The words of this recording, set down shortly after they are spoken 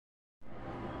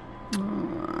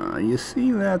You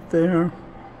see that there?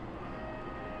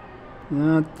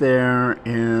 That there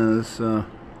is,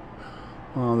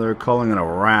 well, they're calling it a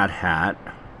rat hat.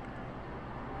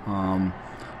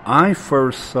 I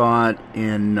first saw it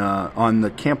in on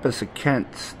the campus of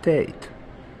Kent State,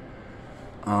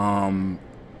 and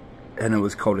it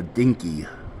was called a dinky,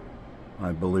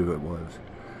 I believe it was,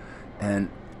 and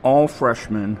all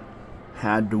freshmen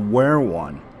had to wear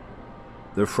one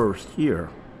their first year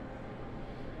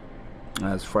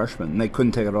as freshmen. They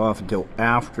couldn't take it off until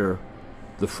after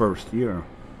the first year.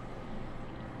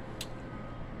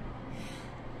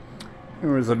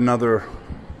 There was another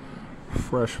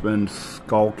freshman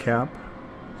skull cap.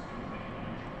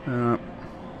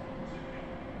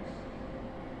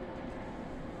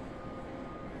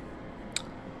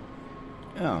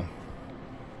 Yeah.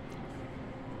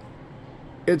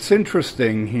 It's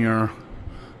interesting here.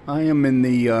 I am in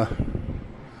the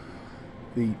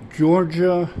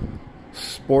Georgia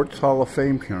Sports Hall of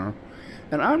Fame here,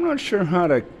 and I'm not sure how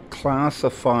to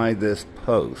classify this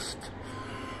post,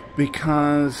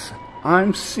 because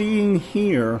I'm seeing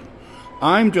here,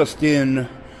 I'm just in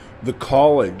the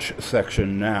college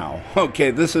section now.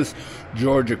 Okay, this is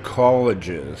Georgia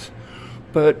colleges,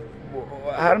 but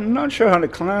I'm not sure how to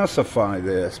classify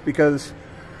this, because,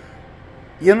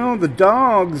 you know, the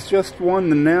Dogs just won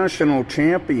the national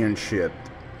championship,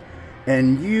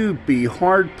 and you'd be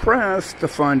hard-pressed to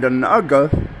find an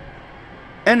UGA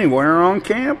anywhere on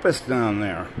campus down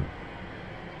there.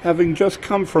 Having just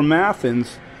come from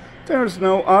Athens, there's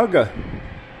no UGA.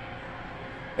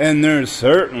 And there's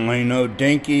certainly no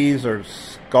dinkies or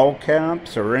skull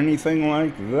caps or anything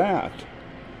like that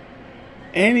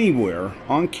anywhere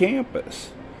on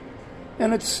campus.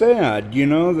 And it's sad, you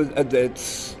know,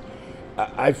 that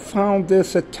I found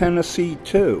this at Tennessee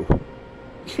too.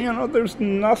 You know, there's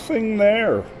nothing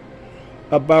there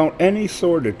about any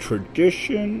sort of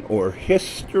tradition or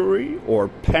history or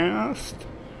past.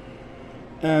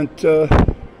 And,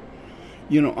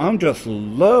 you know, I'm just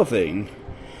loving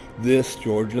this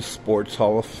Georgia Sports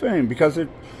Hall of Fame, because it,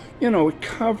 you know, it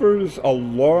covers a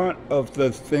lot of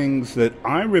the things that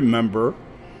I remember.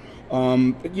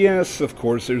 Yes, of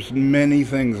course, there's many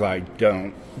things I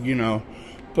don't, you know,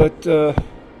 but,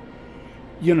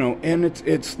 you know, and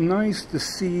it's nice to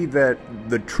see that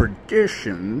the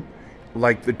tradition,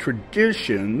 like the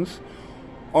traditions,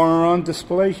 are on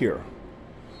display here,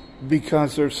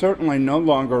 because they're certainly no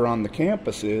longer on the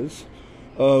campuses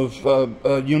of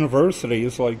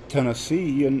universities like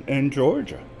Tennessee and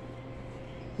Georgia,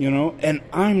 you know, and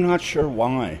I'm not sure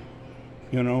why,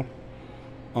 you know,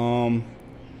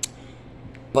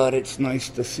 but it's nice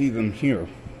to see them here,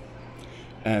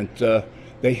 and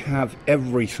they have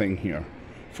everything here,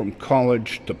 from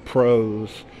college to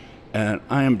pros, and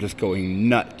I am just going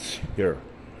nuts here.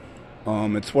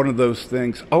 It's one of those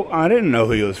things. Oh, I didn't know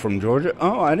he was from Georgia.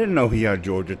 Oh, I didn't know he had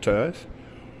Georgia ties.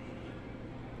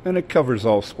 And it covers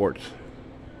all sports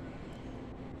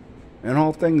and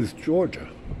all things Georgia.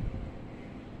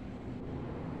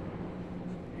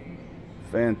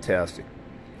 Fantastic,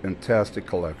 fantastic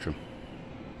collection.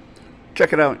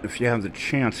 Check it out if you have the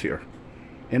chance here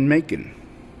in Macon.